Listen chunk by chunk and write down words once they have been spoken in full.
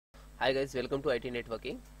Hi guys, welcome to IT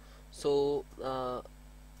networking. So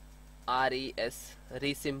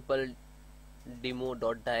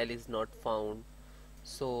Resampledmo.dll is not found.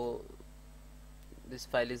 So this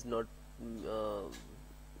file is not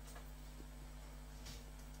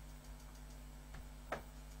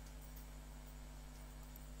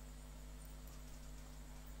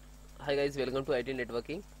Hi guys, welcome to IT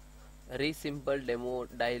networking.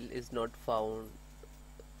 Resampledmo.dll is not found.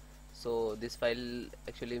 So this file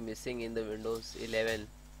actually missing in the Windows 11.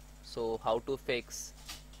 So how to fix?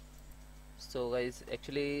 So guys,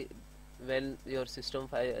 actually when your system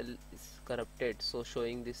file is corrupted, so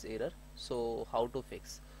showing this error, so how to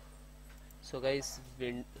fix? So guys,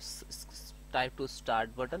 type to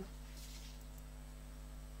start button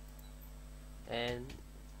and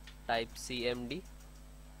type cmd,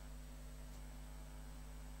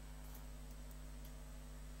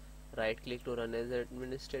 right click to run as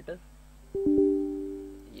administrator.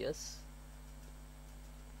 Yes.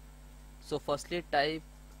 So firstly type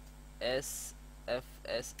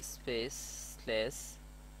sfs space slash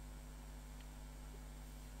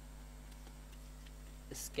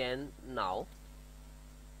scan now.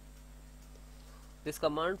 This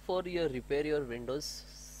command for your repair your Windows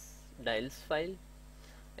dials file,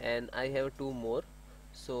 and I have two more.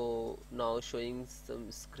 So now showing some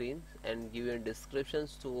screen and give you a description,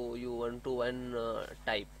 so you want to one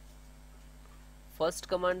type. First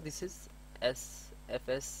command, this is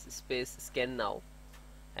sfs space scan now,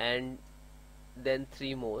 and then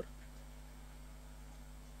three more.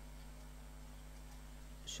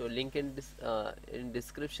 Show link in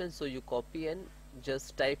description, so you copy and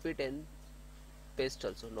just type it and paste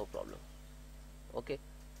also, no problem. Okay.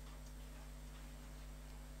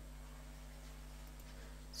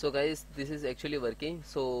 So guys, this is actually working.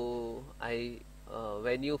 So I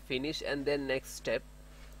when you finish and then next step,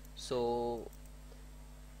 so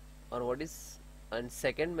or what is, and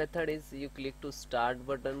second method is you click to start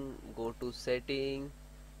button, go to setting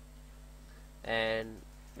and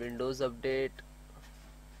Windows update.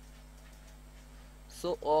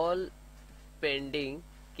 So all pending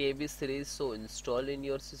KB series so install in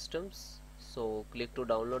your systems, so click to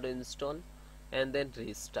download and install and then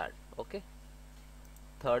restart. Okay.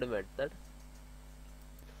 Third method,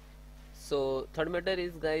 so third method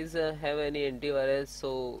is guys, have any antivirus,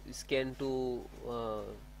 so scan to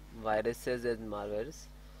viruses and malwares.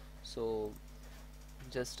 So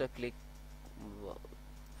just click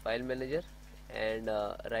file manager and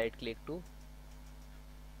right click to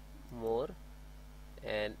more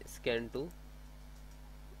and scan to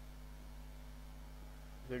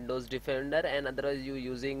Windows Defender, and otherwise you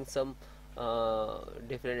using some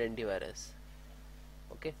different antivirus.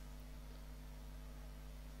 Okay.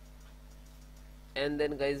 And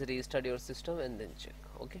then guys restart your system and then check.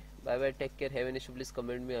 Okay, bye bye, take care, have an issue please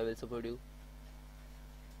comment me, I will support you.